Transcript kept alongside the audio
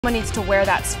Someone needs to wear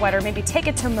that sweater, maybe take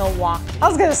it to Milwaukee. I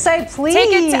was gonna say, please. Take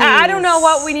it to, I don't know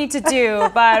what we need to do,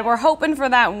 but we're hoping for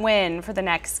that win for the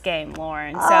next game,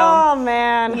 Lauren. So, oh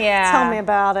man, yeah. Tell me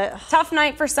about it. Tough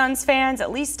night for Suns fans,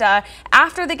 at least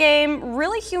after the game.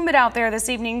 Really humid out there this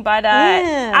evening, but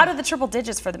out of the triple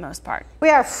digits for the most part.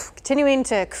 We are continuing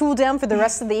to cool down for the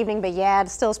rest of the evening, but yeah, it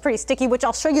still is pretty sticky, which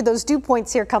I'll show you those dew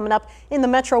points here coming up. In the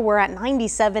metro, we're at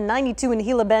 97, 92 in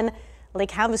Gila Bend.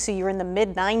 Lake Havasu, you're in the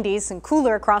mid-90s and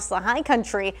cooler across the high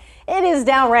country. It is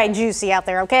downright juicy out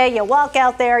there, okay? You walk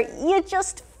out there, you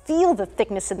just feel the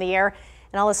thickness in the air,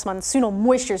 and all this monsoonal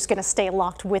moisture is going to stay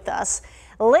locked with us.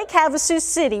 Lake Havasu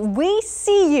City, we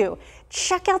see you.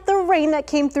 Check out the rain that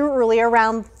came through earlier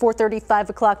around 4:30,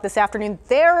 5 o'clock this afternoon.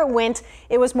 There it went.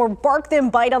 It was more bark than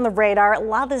bite on the radar. A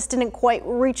lot of this didn't quite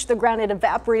reach the ground. It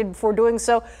evaporated before doing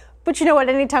so. But you know what,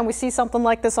 anytime we see something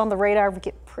like this on the radar, we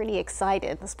get pretty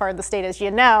excited. This part of the state, as you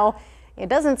know, it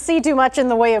doesn't see too much in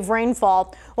the way of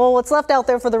rainfall. Well, what's left out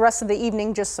there for the rest of the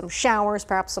evening, just some showers,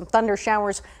 perhaps some thunder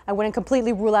showers. I wouldn't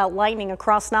completely rule out lightning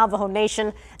across Navajo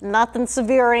Nation. Nothing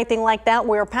severe or anything like that.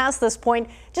 We're past this point.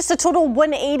 Just a total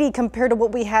 180 compared to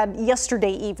what we had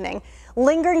yesterday evening.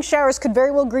 Lingering showers could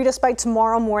very well greet us by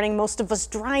tomorrow morning. Most of us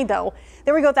dry, though.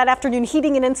 There we go, that afternoon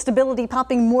heating and instability,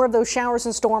 popping more of those showers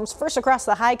and storms first across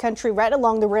the high country, right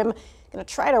along the rim. Going to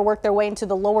try to work their way into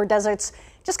the lower deserts.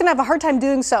 Just going to have a hard time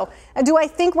doing so. Do I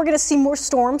think we're going to see more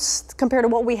storms compared to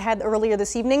what we had earlier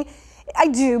this evening? I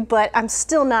do, but I'm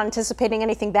still not anticipating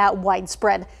anything that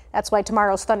widespread. That's why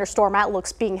tomorrow's thunderstorm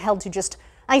outlook's being held to just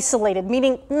isolated,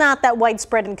 meaning not that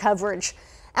widespread in coverage.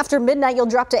 After midnight, you'll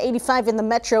drop to 85 in the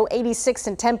metro, 86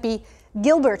 in Tempe.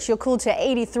 Gilbert, you'll cool to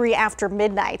 83 after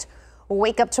midnight. We'll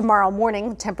wake up tomorrow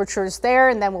morning, temperatures there,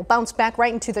 and then we'll bounce back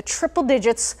right into the triple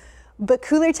digits. But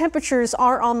cooler temperatures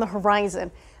are on the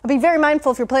horizon. Be very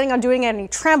mindful if you're planning on doing any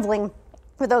traveling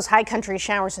with those high country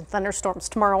showers and thunderstorms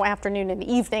tomorrow afternoon and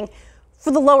evening.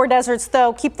 For the lower deserts,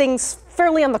 though, keep things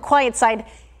fairly on the quiet side.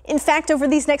 In fact, over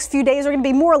these next few days, we're going to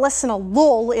be more or less in a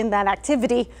lull in that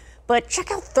activity. But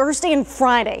check out Thursday and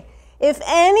Friday. If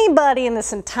anybody in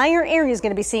this entire area is going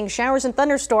to be seeing showers and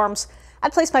thunderstorms,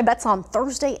 I'd place my bets on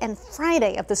Thursday and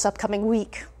Friday of this upcoming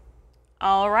week.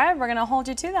 All right, we're going to hold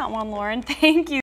you to that one, Lauren. Thank you.